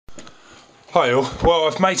Hi all, well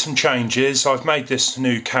I've made some changes. I've made this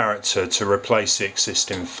new character to replace the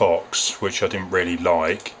existing fox, which I didn't really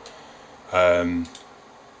like. There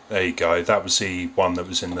you go, that was the one that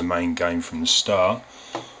was in the main game from the start.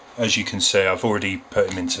 As you can see, I've already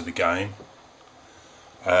put him into the game.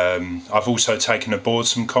 I've also taken aboard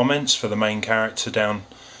some comments for the main character down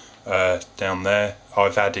there.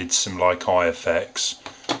 I've added some like eye effects,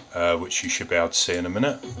 which you should be able to see in a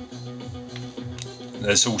minute.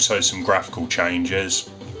 There's also some graphical changes.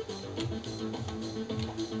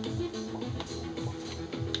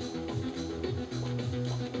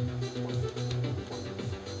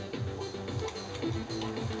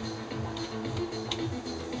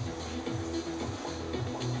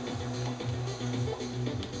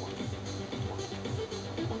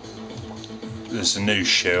 There's a new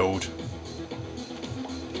shield.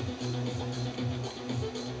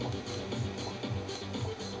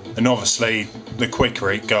 And obviously the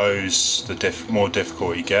quicker it goes, the more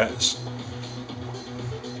difficult it gets.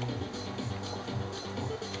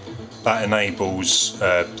 That enables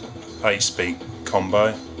 8-speed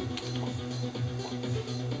combo.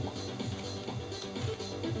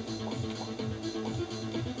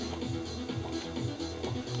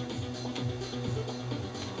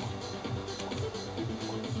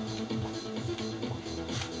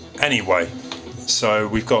 Anyway, so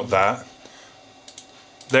we've got that.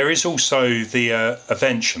 There is also the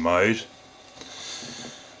adventure mode,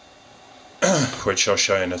 which I'll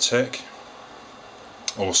show you in a tick.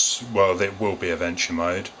 Or, well, it will be adventure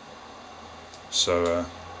mode. So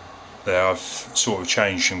there, I've sort of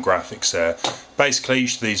changed some graphics there. Basically,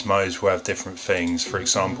 each of these modes will have different things. For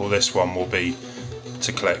example, this one will be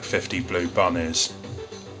to collect 50 blue bunnies.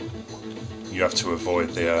 You have to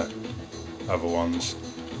avoid the other ones.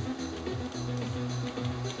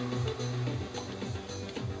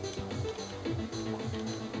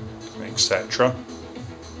 Etc.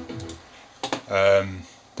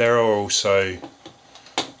 There are also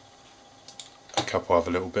a couple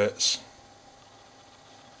other little bits.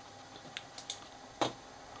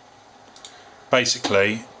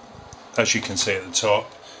 Basically, as you can see at the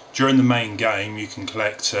top, during the main game you can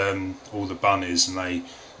collect all the bunnies, and they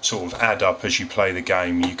sort of add up as you play the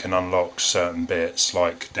game. You can unlock certain bits,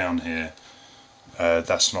 like down here.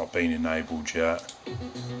 That's not been enabled yet.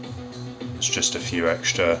 It's just a few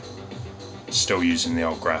extra, still using the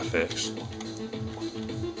old graphics.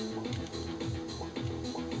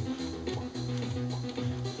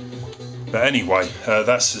 But anyway,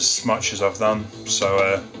 that's as much as I've done,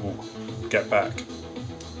 so we'll get back.